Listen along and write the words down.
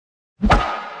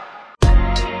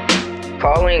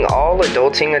following all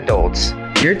adulting adults.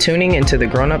 You're tuning into the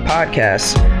Grown Up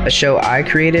Podcast, a show I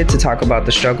created to talk about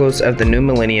the struggles of the new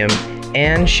millennium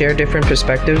and share different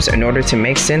perspectives in order to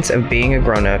make sense of being a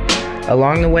grown-up.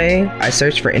 Along the way, I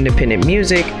search for independent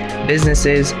music,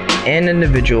 businesses, and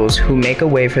individuals who make a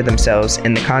way for themselves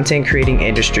in the content creating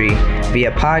industry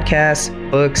via podcasts,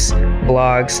 books,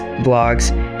 blogs,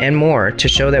 vlogs, and more to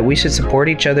show that we should support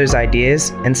each other's ideas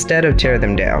instead of tear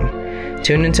them down.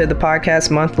 Tune into the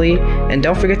podcast monthly, and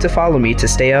don't forget to follow me to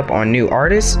stay up on new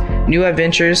artists, new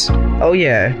adventures, oh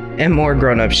yeah, and more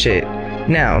grown-up shit.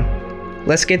 Now,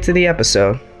 let's get to the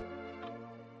episode.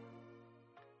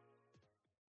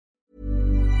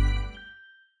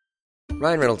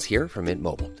 Ryan Reynolds here from Mint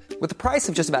Mobile. With the price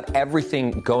of just about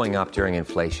everything going up during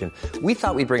inflation, we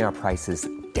thought we'd bring our prices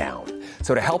down.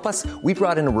 So to help us, we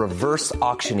brought in a reverse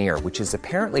auctioneer, which is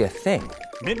apparently a thing.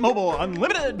 Mint Mobile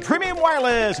Unlimited Premium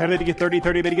Wireless. How to get 30,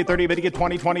 30, bit to get 30, bit to get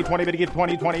 20, 20, 20, bit to get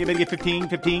 20, 20, bit to get 15,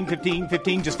 15, 15,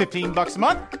 15, just $15 a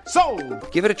month?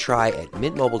 Sold! Give it a try at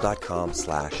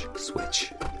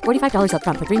mintmobile.com/switch. $45 up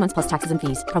front for 3 months plus taxes and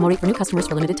fees. Promo rate for new customers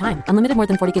for limited time. Unlimited more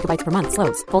than 40 gigabytes per month.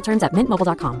 Slows full terms at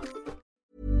mintmobile.com.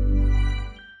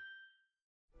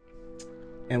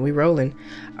 And we rolling.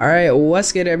 All right,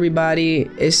 what's good, everybody?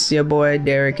 It's your boy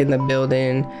Derek in the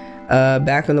building.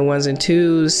 Back on the ones and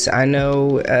twos. I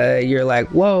know you're like,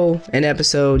 whoa, an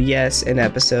episode. Yes, an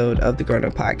episode of the Grown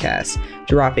Up Podcast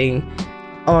dropping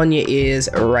on your ears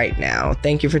right now.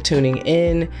 Thank you for tuning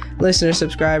in. Listener,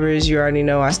 subscribers, you already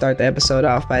know I start the episode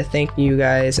off by thanking you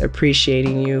guys,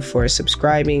 appreciating you for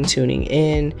subscribing, tuning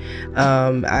in.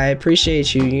 I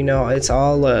appreciate you. You know, it's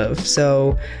all love.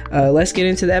 So let's get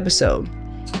into the episode.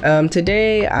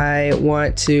 Today I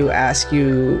want to ask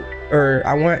you, or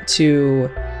I want to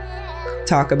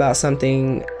talk about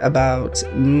something about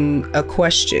a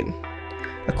question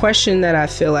that I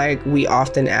feel like we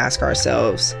often ask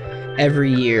ourselves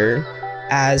every year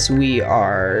as we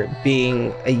are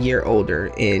being a year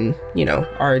older in, you know,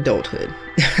 our adulthood.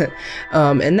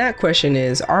 And that question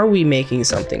is, are we making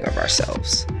something of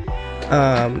ourselves?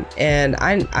 And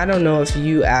I don't know if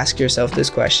you ask yourself this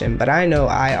question, but I know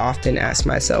I often ask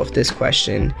myself this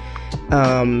question,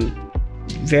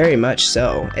 very much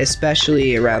so,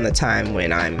 especially around the time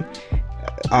when I'm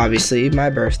obviously my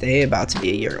birthday, about to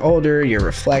be a year older. You're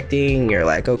reflecting, you're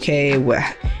like, okay, what,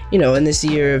 you know, in this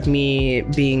year of me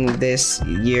being this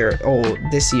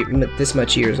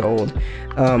much years old,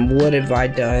 what have I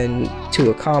done to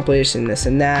accomplish and this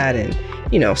and that? And,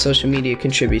 you know, social media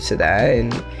contributes to that.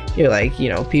 And you're like, you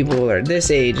know, people are this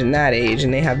age and that age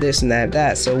and they have this and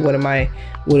that. So what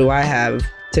do I have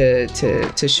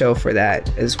to show for that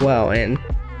as well? And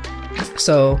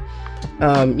so,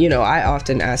 you know, I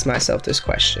often ask myself this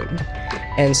question.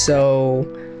 And so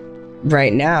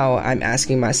right now I'm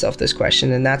asking myself this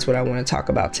question, and that's what I want to talk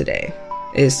about today,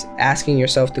 is asking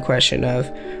yourself the question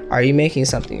of, are you making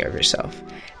something of yourself?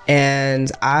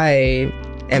 And I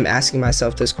am asking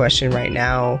myself this question right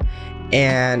now,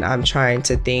 and I'm trying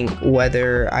to think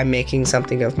whether I'm making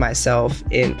something of myself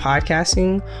in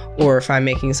podcasting or if I'm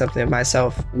making something of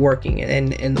myself working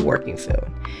in the working field.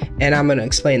 And I'm going to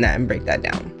explain that and break that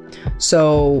down.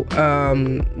 So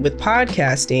with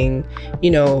podcasting,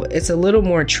 you know, it's a little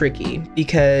more tricky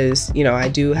because, you know, I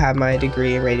do have my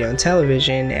degree in radio and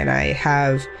television, and I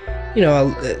have, you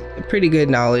know, a pretty good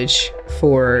knowledge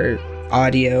for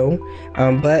audio,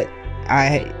 but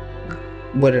I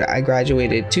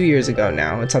graduated 2 years ago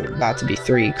now. It's about to be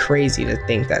 3. Crazy to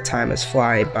think that time has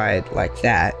fly by like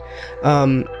that.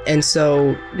 And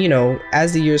so, you know,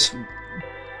 as the years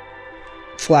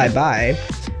fly by,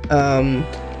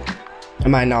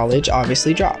 my knowledge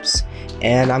obviously drops.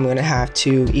 And I'm going to have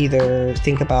to either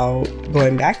think about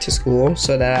going back to school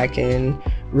so that I can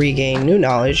regain new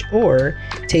knowledge, or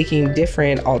taking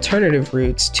different alternative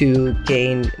routes to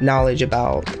gain knowledge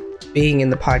about being in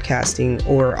the podcasting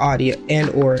or audio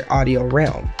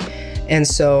realm. And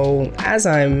so as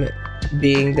I'm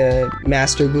being the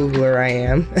master Googler I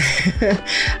am,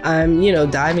 I'm, you know,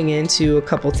 diving into a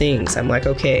couple things. I'm like,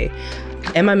 okay,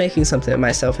 am I making something of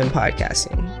myself in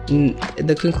podcasting?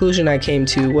 The conclusion I came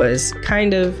to was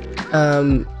kind of,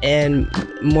 and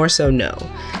more so no.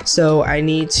 So I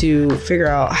need to figure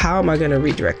out, how am I going to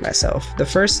redirect myself? The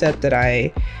first step that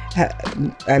I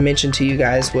mentioned to you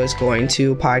guys was going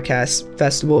to podcast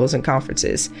festivals and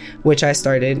conferences, which I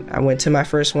started. I went to my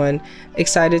first one,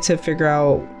 excited to figure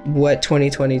out what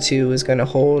 2022 is going to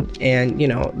hold and, you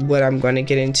know, what I'm going to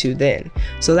get into then.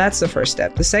 So that's the first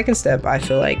step. The second step, I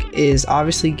feel like, is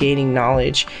obviously gaining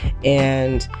knowledge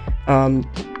and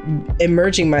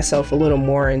emerging myself a little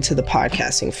more into the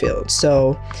podcasting field.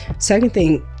 So second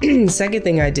thing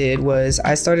I did was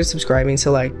I started subscribing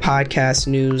to like podcast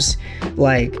news,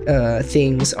 like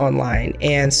things online.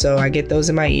 And so I get those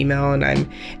in my email, and I'm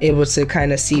able to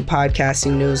kind of see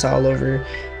podcasting news all over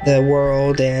the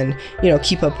world and, you know,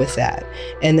 keep up with that.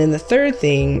 And then the third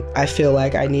thing I feel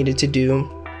like I needed to do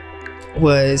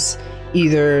was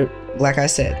either, like I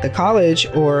said, the college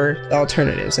or the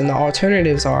alternatives. And the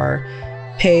alternatives are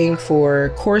paying for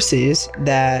courses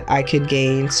that I could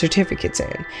gain certificates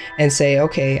in and say,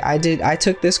 okay, I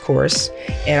took this course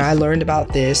and I learned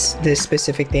about this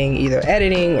specific thing, either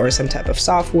editing or some type of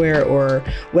software or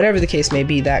whatever the case may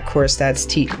be, that course that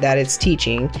it's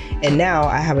teaching. And now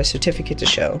I have a certificate to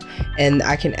show, and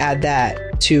I can add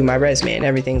that to my resume, and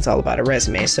everything's all about a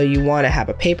resume. So you want to have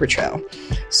a paper trail.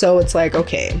 So it's like,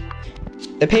 okay,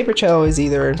 the paper trail is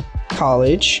either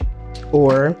college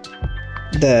or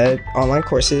the online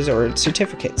courses or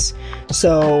certificates.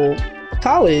 So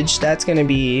college, that's going to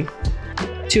be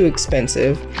too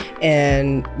expensive,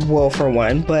 and well, for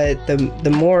one, but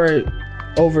the more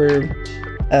over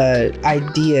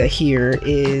idea here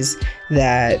is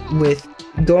that with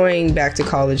going back to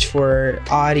college for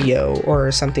audio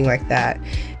or something like that,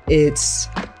 it's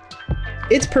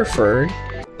preferred.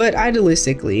 But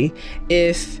idealistically,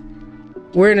 if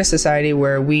we're in a society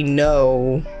where we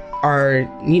know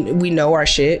our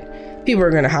shit, people are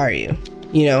gonna hire you.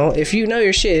 You know, if you know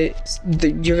your shit,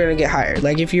 you're gonna get hired.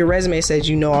 Like if your resume says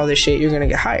you know all this shit, you're gonna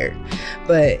get hired.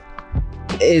 But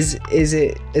is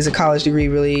a college degree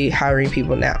really hiring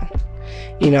people now?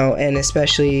 You know, and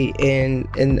especially in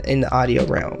the audio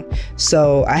realm.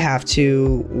 So I have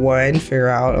to, one, figure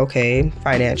out, okay,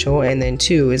 financial, and then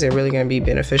two, is it really going to be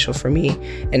beneficial for me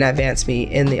and advance me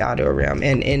in the audio realm?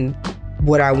 And in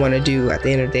what I want to do at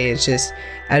the end of the day is just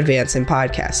advance in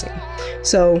podcasting.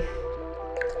 So,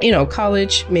 you know,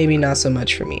 college, maybe not so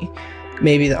much for me.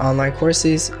 Maybe the online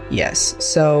courses, yes.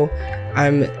 So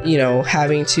I'm, you know,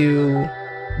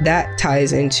 that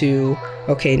ties into,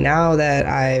 okay, now that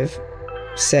I've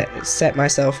set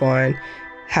myself on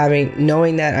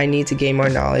knowing that I need to gain more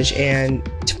knowledge, and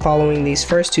following these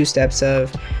first two steps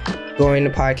of going to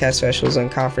podcast specials and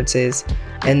conferences,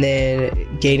 and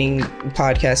then gaining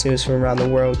podcast news from around the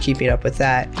world, keeping up with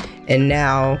that, and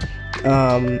now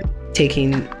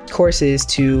taking courses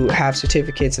to have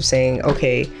certificates of saying,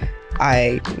 okay,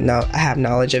 I have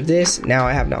knowledge of this, now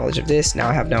I have knowledge of this, now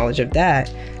I have knowledge of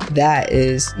that. That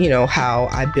is, you know, how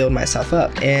I build myself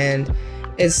up. And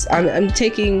I'm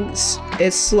taking,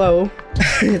 it's slow.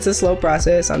 It's a slow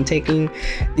process. I'm taking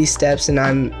these steps and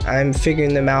I'm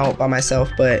figuring them out by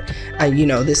myself. But you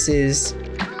know,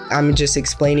 I'm just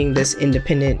explaining this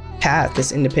independent path,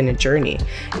 this independent journey.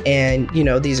 And, you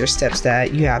know, these are steps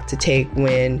that you have to take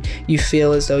when you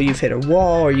feel as though you've hit a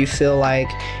wall, or you feel like,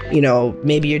 you know,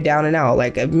 maybe you're down and out.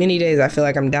 Like many days I feel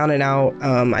like I'm down and out.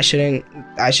 I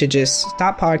should just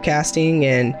stop podcasting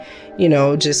and, you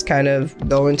know, just kind of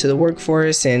go into the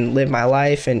workforce and live my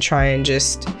life and try and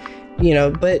just, you know,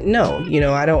 but no, you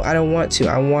know, I don't want to.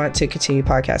 I want to continue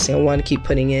podcasting. I want to keep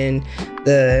putting in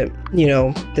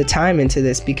the time into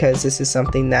this, because this is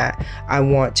something that I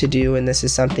want to do, and this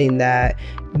is something that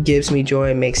gives me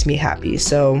joy and makes me happy.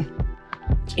 So,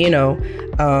 you know,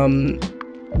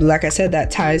 like I said,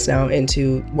 that ties now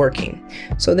into working.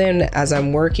 So then as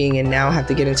I'm working and now have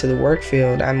to get into the work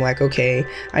field, I'm like, okay,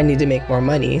 I need to make more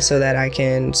money so that I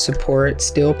can support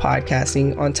still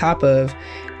podcasting on top of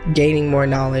gaining more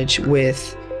knowledge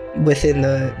within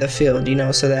the field, you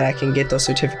know, so that I can get those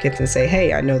certificates and say,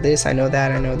 hey, I know this, I know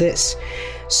that, I know this.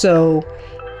 So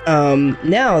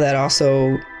now that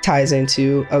also ties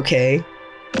into, okay,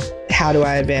 how do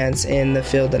I advance in the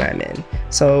field that I'm in?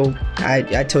 So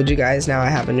I told you guys, now I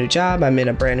have a new job. I'm in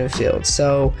a brand new field.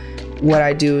 So what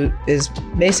I do is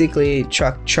basically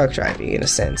truck driving in a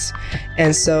sense.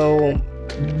 And so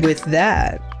with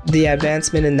that, the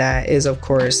advancement in that is, of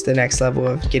course, the next level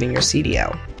of getting your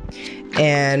CDL.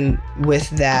 And with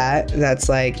that, that's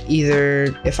like,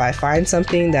 either if I find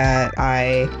something that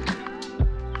I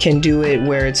can do it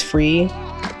where it's free,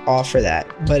 all for that.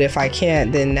 But if I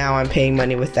can't, then now I'm paying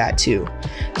money with that too.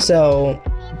 So,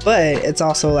 but it's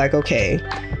also like, okay,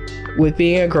 with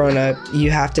being a grown-up, you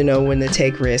have to know when to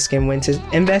take risk and when to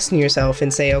invest in yourself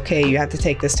and say, okay, you have to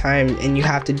take this time and you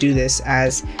have to do this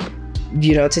as,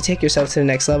 you know, to take yourself to the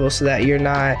next level, so that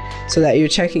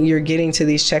you're getting to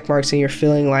these check marks and you're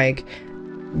feeling like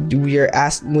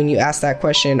when you ask that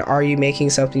question, are you making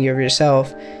something of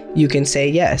yourself? You can say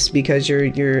yes, because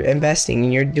you're investing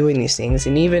and you're doing these things.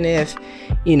 And even if,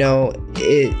 you know,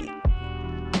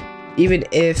 even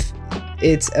if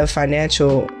it's a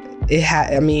financial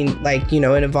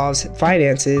it involves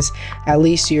finances. At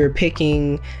least you're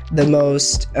picking the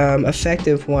most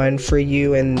effective one for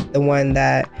you, and the one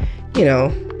that, you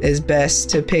know, is best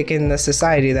to pick in the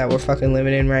society that we're fucking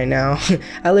living in right now.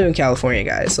 I live in California,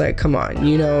 guys. Like, come on.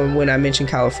 You know, when I mention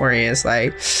California, it's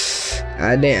like,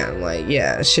 damn, like,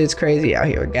 yeah, shit's crazy out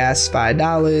here. Gas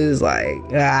 $5, like,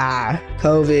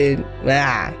 COVID,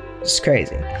 it's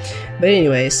crazy. But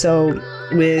anyway, so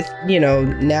with, you know,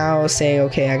 now saying,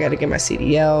 okay, I got to get my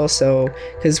CDL. So,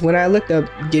 because when I looked up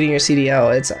getting your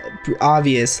CDL, it's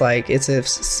obvious, like, it's a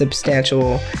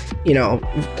substantial, you know,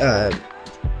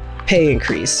 pay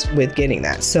increase with getting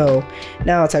that. So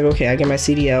now it's like, okay, I get my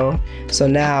CDL. So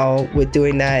now with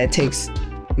doing that, it takes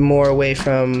more away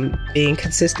from being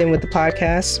consistent with the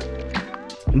podcast.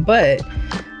 But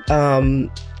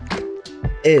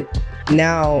it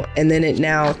now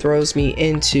throws me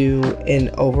into an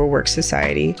overworked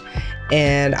society,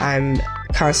 and I'm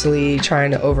constantly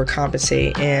trying to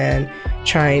overcompensate and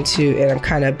I'm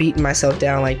kind of beating myself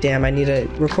down, like, damn, I need to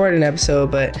record an episode,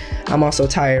 but I'm also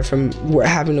tired from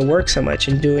having to work so much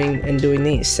and doing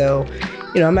these. So,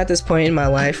 you know, I'm at this point in my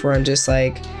life where I'm just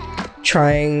like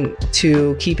trying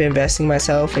to keep investing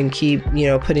myself and keep, you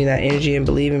know, putting that energy and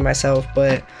believing in myself,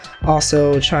 but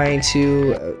also trying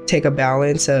to take a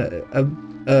balance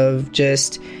of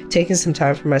just taking some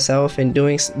time for myself and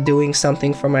doing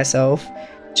something for myself,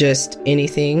 just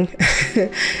anything.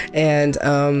 And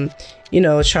you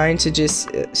know, trying to just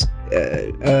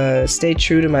stay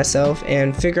true to myself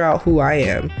and figure out who I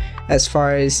am as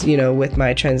far as, you know, with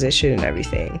my transition and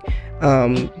everything.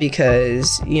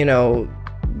 Because, you know,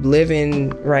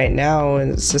 living right now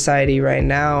in society right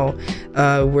now,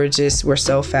 we're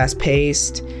so fast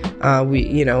paced.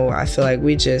 You know, I feel like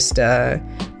we just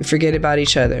we forget about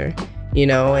each other, you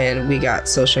know, and we got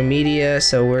social media,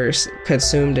 so we're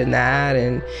consumed in that.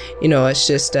 And, you know, it's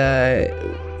just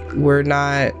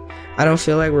I don't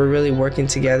feel like we're really working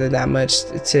together that much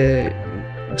to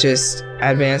just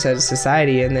advance as a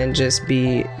society, and then just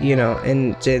be, you know,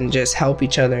 and just help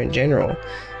each other in general.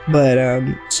 But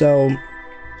so,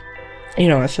 you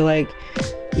know, I feel like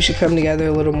we should come together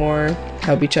a little more,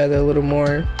 help each other a little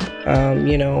more,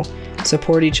 you know,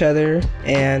 support each other,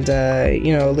 and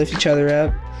you know, lift each other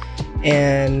up,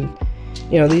 and,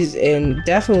 you know, and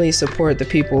definitely support the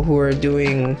people who are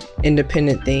doing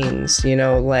independent things. You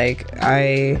know, like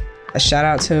a shout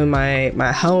out to my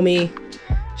homie,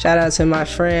 shout out to my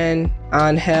friend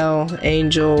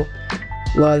Angel,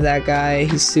 love that guy,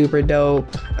 he's super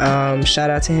dope. Shout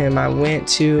out to him. I went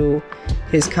to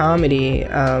his comedy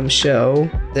show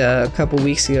a couple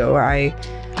weeks ago. I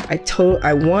told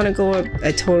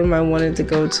him I wanted to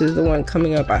go to the one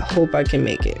coming up. I hope I can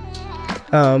make it.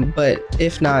 But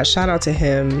if not, shout out to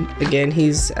him again.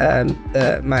 He's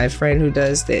my friend who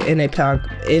does the NA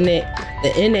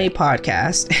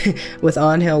podcast with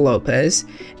Angel Lopez,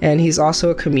 and he's also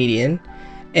a comedian.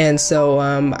 And so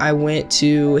I went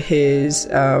to his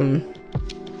stand-up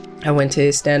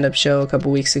show a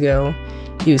couple weeks ago.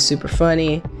 He was super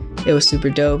funny. It was super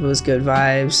dope. It was good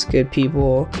vibes, good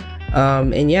people.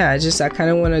 And yeah, I kind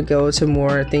of want to go to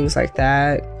more things like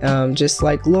that. Just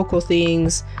like local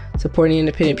things, supporting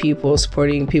independent people,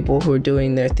 supporting people who are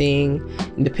doing their thing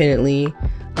independently.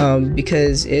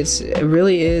 Because it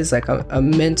really is like a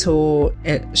mental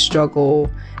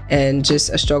struggle, and just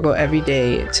a struggle every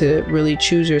day to really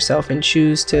choose yourself and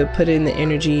choose to put in the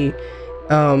energy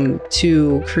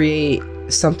to create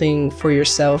something for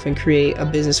yourself and create a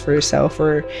business for yourself,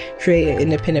 or create an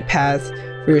independent path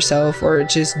for yourself, or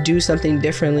just do something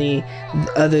differently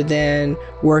other than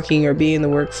working or being in the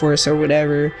workforce or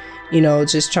whatever. You know,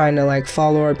 just trying to like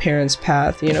follow our parents'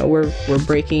 path. You know, we're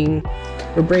breaking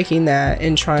that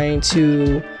and trying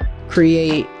to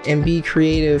create and be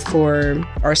creative for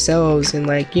ourselves. And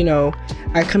like, you know,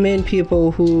 I commend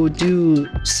people who do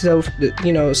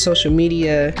social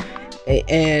media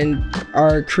and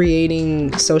are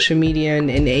creating social media and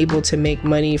able to make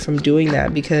money from doing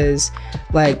that, because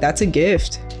like that's a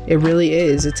gift. It really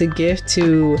is. It's a gift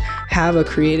to have a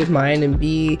creative mind and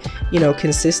be, you know,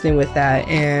 consistent with that.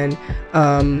 And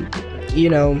you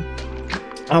know,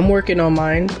 I'm working on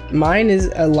mine. Mine is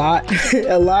a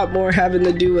lot more having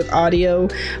to do with audio,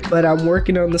 but I'm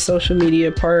working on the social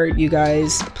media part. You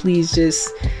guys, please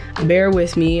just bear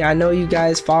with me. I know you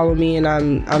guys follow me, and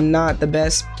I'm not the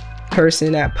best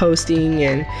person at posting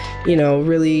and, you know,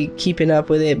 really keeping up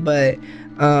with it, but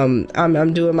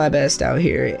I'm doing my best out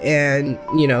here. And,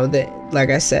 you know, that, like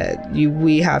I said,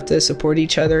 we have to support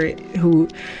each other who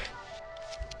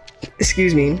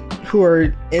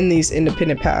are in these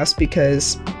independent paths,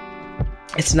 because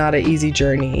it's not an easy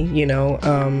journey. You know,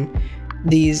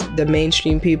 the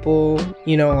mainstream people,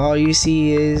 you know, all you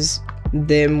see is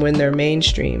them when they're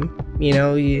mainstream, you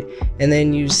know, and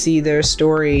then you see their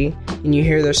story and you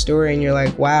hear their story and you're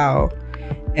like, wow.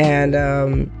 And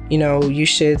you know, you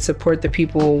should support the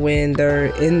people when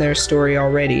they're in their story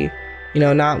already, you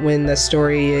know, not when the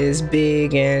story is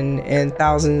big and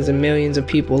thousands and millions of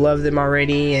people love them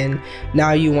already and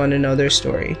now you want to know their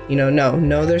story. You know,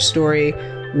 know their story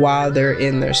while they're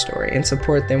in their story, and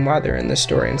support them while they're in the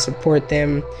story, and support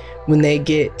them when they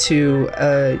get to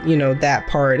you know, that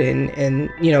part, and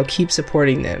you know, keep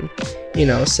supporting them, you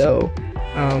know. So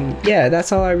yeah,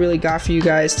 that's all I really got for you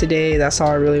guys today. That's all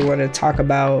I really want to talk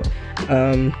about.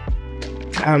 I'm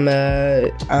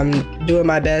doing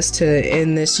my best to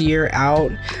end this year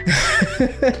out,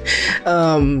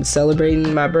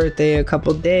 celebrating my birthday in a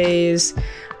couple days,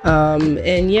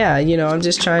 and yeah, you know, I'm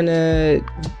just trying to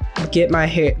get my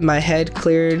head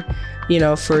cleared, you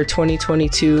know, for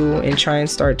 2022, and try and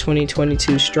start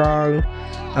 2022 strong.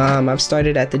 I've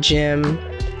started at the gym.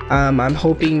 I'm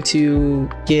hoping to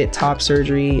get top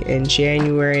surgery in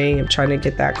January. I'm trying to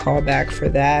get that call back for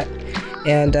that,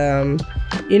 and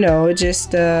you know,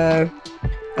 just a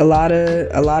lot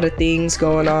of things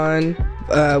going on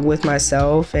with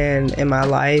myself and in my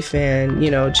life, and you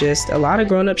know, just a lot of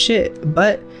grown-up shit,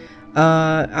 but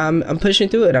I'm pushing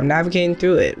through it. I'm navigating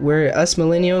through it. Us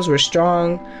millennials, we're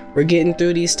strong. We're getting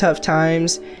through these tough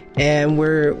times, and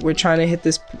we're trying to hit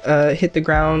the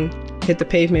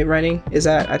pavement running.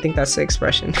 I think that's the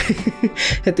expression.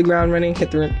 Hit the ground running.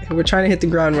 We're trying to hit the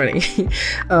ground running.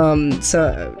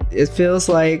 So it feels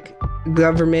like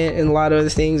government and a lot of other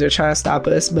things are trying to stop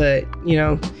us, but you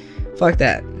know, fuck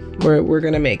that. We're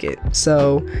gonna make it.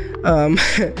 So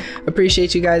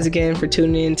appreciate you guys again for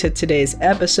tuning in to today's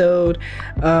episode.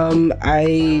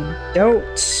 I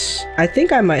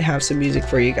think I might have some music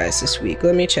for you guys this week.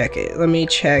 Let me check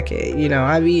it. You know,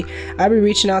 I be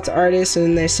reaching out to artists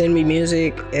and they send me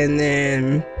music, and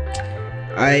then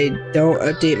I don't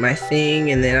update my thing,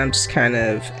 and then I'm just kind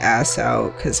of ass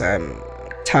out because I'm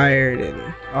tired and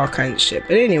all kinds of shit.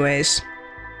 But anyways,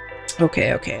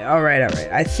 okay, all right.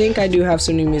 I think I do have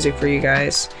some new music for you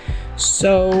guys.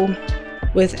 So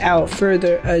without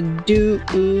further ado,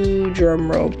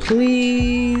 drum roll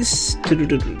please.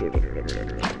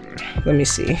 Let me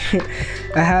see.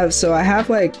 I have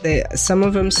like some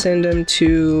of them send them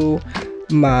to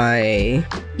my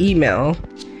email,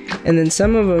 and then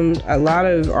some of them, a lot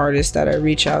of artists that I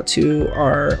reach out to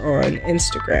are on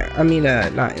Instagram. I mean,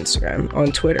 not Instagram,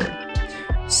 on Twitter.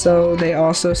 So they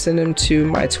also send them to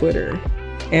my Twitter,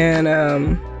 and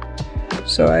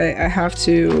so I have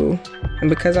to, and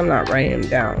because I'm not writing them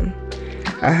down,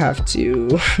 I have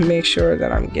to make sure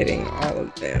that I'm getting all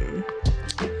of them.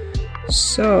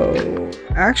 So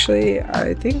actually,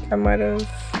 I think I might have,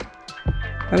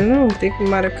 I don't know, I think we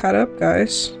might have caught up,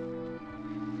 guys.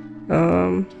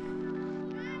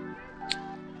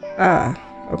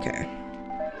 Okay.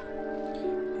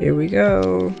 Here we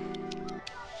go.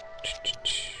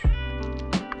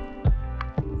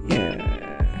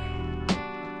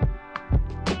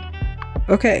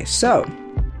 Okay, so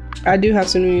I do have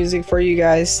some new music for you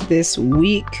guys this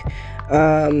week.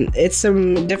 It's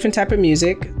some different type of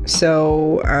music,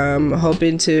 so I'm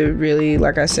hoping to really,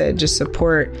 like I said, just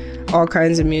support all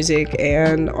kinds of music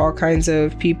and all kinds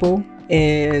of people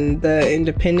in the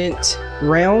independent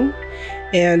realm.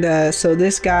 And so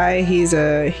this guy, he's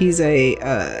a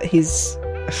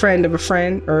friend of a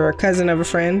friend, or a cousin of a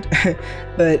friend,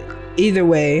 but either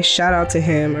way, shout out to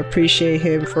him. Appreciate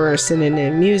him for sending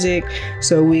in music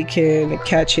so we can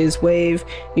catch his wave.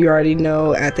 You already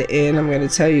know at the end, I'm going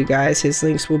to tell you guys his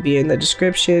links will be in the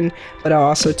description, but I'll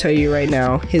also tell you right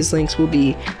now, his links will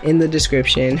be in the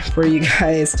description for you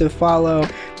guys to follow.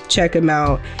 Check him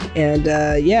out. And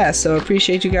yeah, so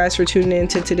appreciate you guys for tuning in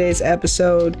to today's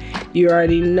episode. You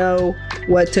already know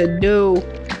what to do.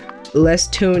 Let's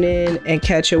tune in and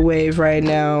catch a wave right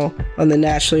now on the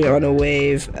Naturally on a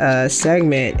Wave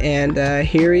segment. And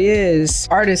here he is.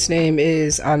 Artist name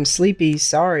is I'm Sleepy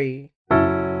Sorry.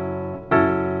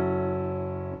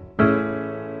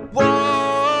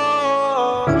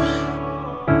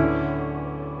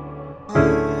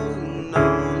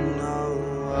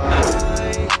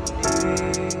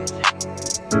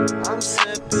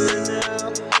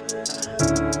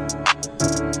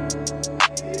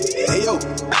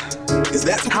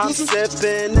 I'm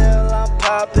sipping ill, I'm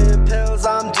popping pills,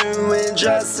 I'm doing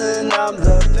dressing, I'm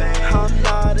the pain. I'm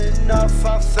not enough,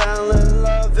 I fell in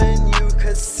love and you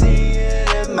could see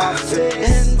it in my face.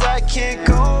 And I can't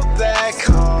go back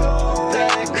home,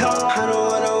 I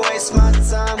don't wanna waste my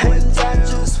time with you. I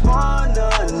just wanna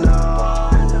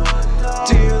know,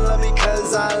 do you love me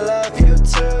cause I love you?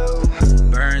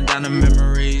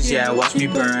 me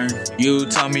burn. You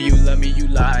told me you love me, you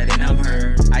lied and I'm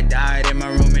hurt. I died in my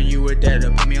room and you were there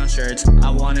to put me on shirts. I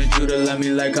wanted you to love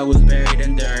me like I was buried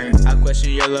in dirt. I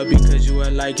question your love because you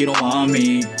act like you don't want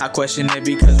me. I question it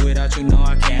because without you, no,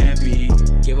 I can't be.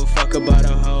 Give a fuck about a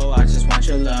hoe, I just want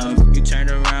your love. You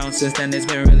turned around, since then it's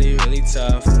been really, really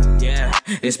tough. Yeah,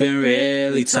 it's been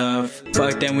really tough.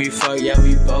 Fuck, then we fuck, yeah,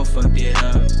 we both fucked it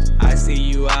up. I see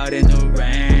you out in the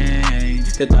rain.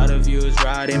 The thought of you is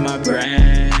riding my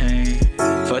brain.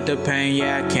 Fuck the pain,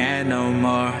 yeah, I can't no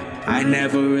more. I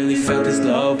never really felt this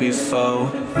low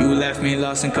before. You left me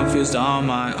lost and confused on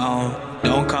my own.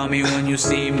 Don't call me when you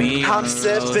see me. I'm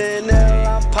sipping ill,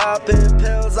 I'm popping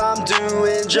pills, I'm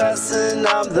doing just and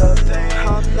I'm the pain.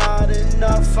 I'm not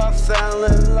enough, I fell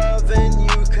in love and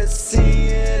you could see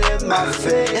it in my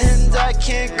face. And I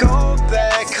can't go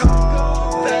back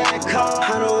home.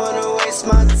 I don't wanna waste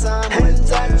my time,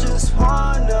 and I just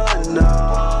wanna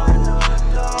know,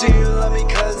 do you love me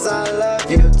cause I love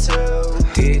you too?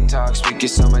 Detox,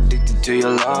 because I'm addicted to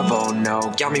your love, oh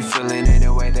no. Got me feeling in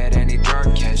a way that any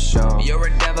drug can show. You're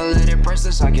a devil in a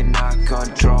process I cannot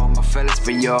control. My feelings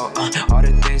for you, all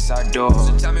the things I do.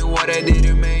 So tell me what I did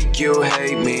to make you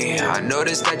hate me. I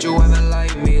noticed that you haven't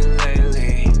liked me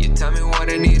lately. You tell me what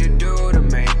I need to do to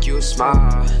make you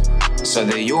smile, so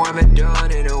that you haven't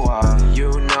done in a while.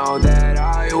 You know that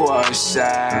I was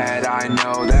sad, I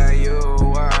know that you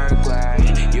were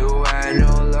glad. You had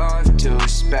no love to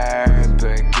spare,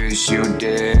 because you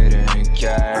didn't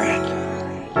care.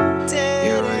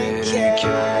 You didn't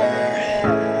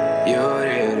care. You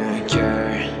didn't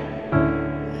care.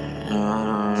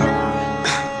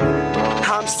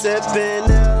 I'm sipping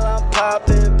ill, I'm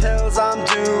popping pills, I'm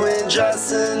doing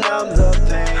just and I'm the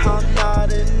pain. I'm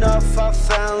not enough, I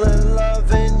fell in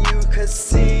love and you could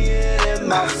see it in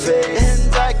my face.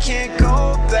 And I can't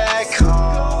go back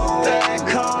home.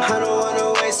 I don't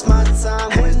wanna waste my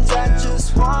time, and I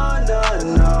just wanna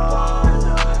know,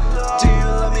 do you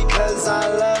love me cause I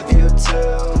love you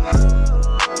too?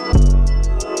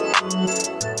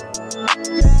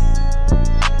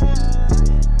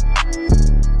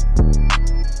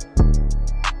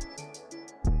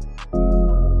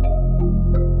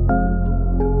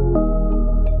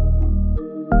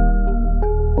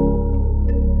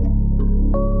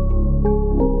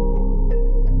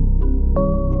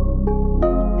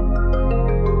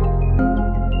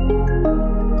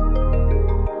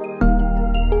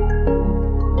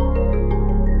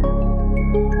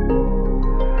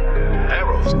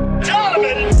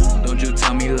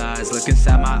 Look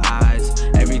inside my eyes.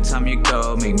 Every time you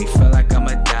go, make me feel like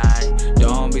I'ma die.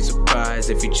 Don't be surprised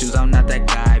if you choose I'm not that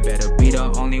guy. Better be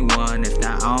the only one, if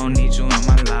not I don't need you in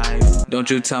my life. Don't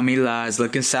you tell me lies,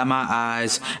 look inside my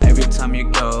eyes. Every time you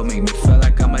go, make me feel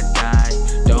like I'ma die.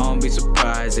 Don't be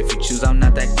surprised if you choose I'm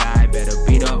not that guy. Better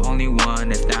be the only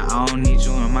one, if not I don't need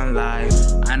you in my life.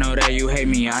 I know that you hate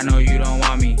me, I know you don't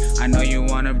want me. I know you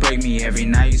wanna break me, every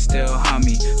night you still haunt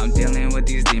me. I'm dealing with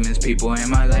these demons, people in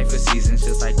my life for seasons.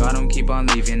 Just like autumn keep on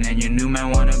leaving, and your new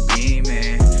man wanna be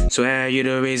me. Swear you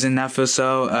the reason I feel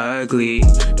so ugly.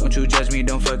 Don't you judge me,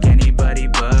 don't fuck anybody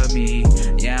but me.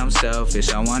 Yeah, I'm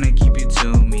selfish, I wanna keep you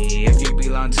to me. If you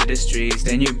belong to the streets,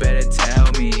 then you better tell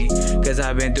me. Cause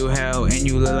I've been through hell and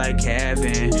you look like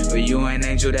heaven. But you an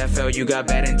angel that fell, you got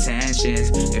bad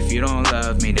intentions. If you don't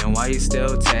love me, then why you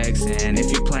still texting?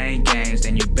 If you playing games,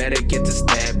 then you better get to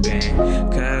stepping.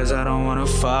 Cause I don't wanna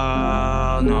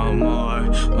fall no more.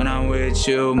 When I'm with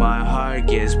you, my heart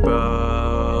gets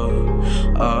broke.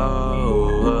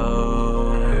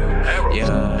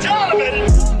 Yeah.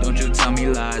 Don't you tell me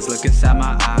lies, look inside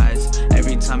my eyes.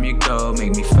 Every time you go,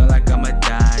 make me feel like I'ma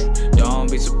die.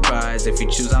 Don't be surprised if you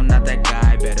choose I'm not that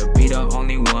guy. Better be the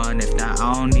only one, if not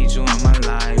I don't need you in my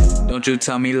life. Don't you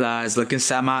tell me lies, look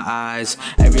inside my eyes.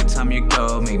 Every time you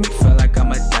go, make me feel like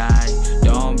I'ma die.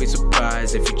 Don't be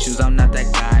surprised if you choose I'm not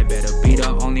that guy. Better be the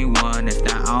only one, if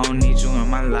not I don't need you in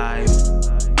my life.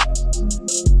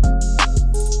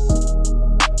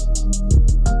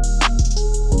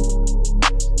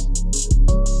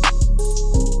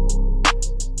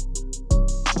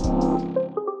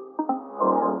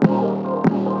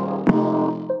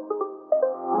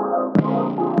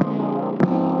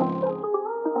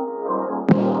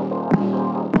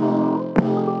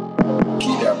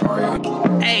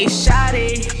 Hey,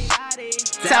 shawty,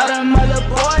 tell them other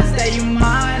boys that you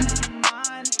mine.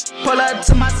 Pull up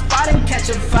to my spot and catch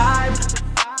a vibe.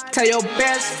 Tell your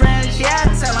best friends, yeah,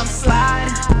 tell them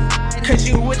slide. Cause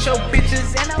you with your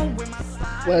bitches and I'm with my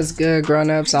slide. What's good,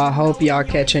 grown-ups? I hope y'all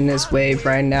catching this wave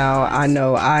right now. I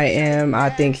know I am. I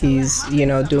think he's,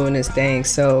 doing his thing.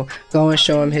 So go and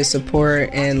show him his support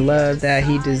and love that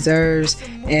he deserves,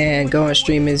 and go and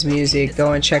stream his music.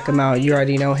 Go and check him out. You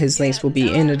already know his links will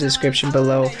be in the description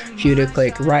below for you to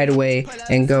click right away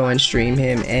and go and stream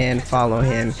him and follow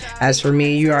him. As for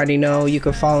me, you already know you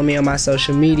can follow me on my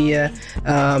social media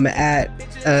at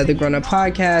The Grown Up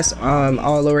Podcast,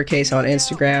 all lowercase on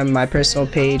Instagram, my personal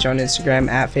page on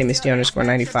Instagram at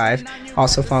famousd_95.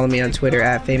 Also follow me on Twitter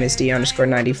at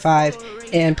famousd_95,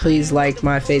 and please like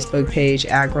my Facebook page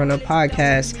at Grown Up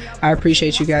Podcast. I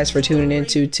appreciate you guys for tuning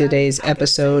into today's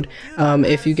episode.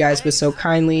 If you guys would so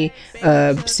kindly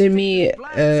send me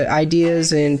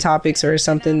ideas and topics or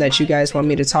something that you guys want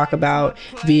me to talk about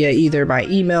via either my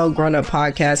email,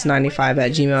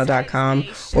 grownuppodcast95@gmail.com,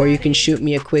 or you can shoot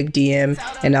me a quick DM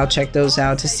and I'll check those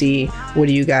out to see what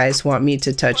do you guys want me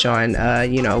to touch on,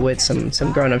 with some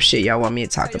grown-up shit y'all want me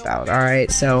to talk about. All right,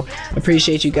 so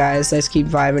appreciate you guys. Let's keep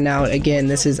vibing out. Again,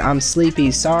 this is I'm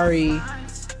Sleepy. Sorry.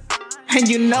 And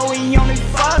you know we only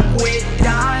fuck with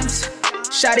dimes.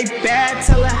 Shawty bad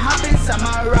till it hop inside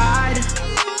my ride.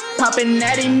 Poppin'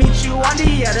 natty, meet you on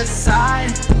the other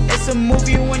side. It's a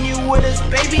movie when you with us,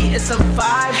 baby, it's a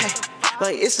vibe. Hey,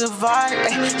 like it's a vibe.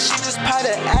 Ay, she just popped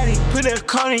an addy, put a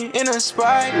Coney in a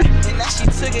Sprite, and now she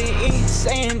took it in,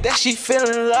 saying that she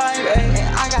feeling alive. Ay, and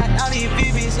I got all these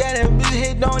BBs, yeah, that bitch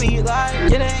hit don't eat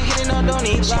live. Yeah, they ain't hitting no don't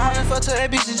eat. She wanna fuck to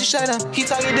that bitch, just shut up. He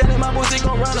talking dead and my boys, they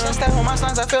gon' run up. Step on my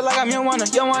signs, I feel like I'm young wanna,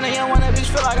 bitch,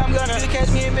 feel like I'm gonna. You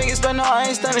catch me in Vegas, but no, I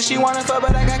ain't stunning. She wanna fuck,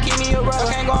 but I got keep me a brother.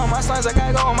 I can't go on my signs, I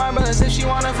gotta go on my brothers. If she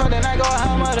wanna fuck, then I go with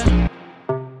her mother.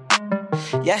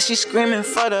 Yeah, she screaming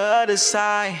for the other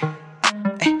side.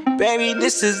 Ay, baby,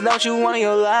 this is not you want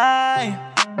your life.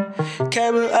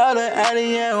 Cable out the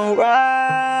alley and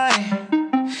right.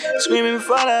 Screaming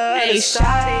for the other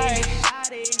side.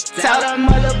 Tell them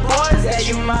other boys that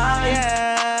you mine.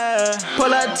 Yeah.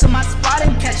 Pull up to my spot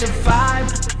and catch a vibe.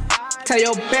 Tell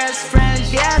your best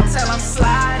friends, yeah, tell them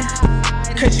slide.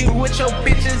 Cause you with your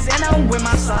bitches and I'm with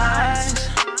my slides.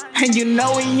 And you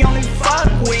know we only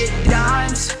fuck with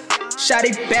dimes.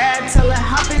 Shawty bad till it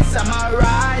hop inside my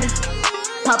ride.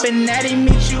 Poppin' natty,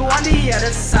 meet you on the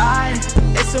other side.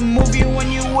 It's a movie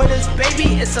when you with us,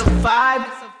 baby, it's a vibe.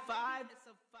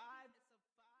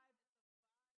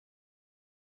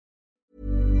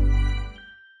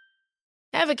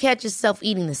 Ever catch yourself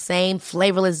eating the same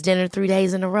flavorless dinner 3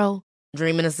 days in a row?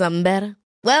 Dreaming of something better?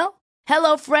 Well,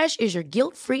 HelloFresh is your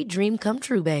guilt-free dream come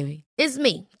true, baby. It's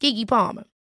me, Keke Palmer.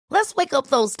 Let's wake up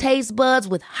those taste buds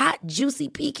with hot, juicy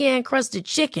pecan-crusted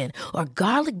chicken or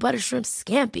garlic butter shrimp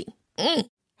scampi.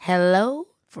 Hello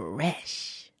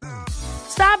Fresh.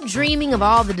 Stop dreaming of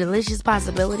all the delicious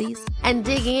possibilities and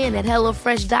dig in at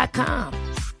HelloFresh.com.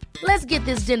 Let's get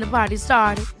this dinner party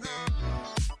started.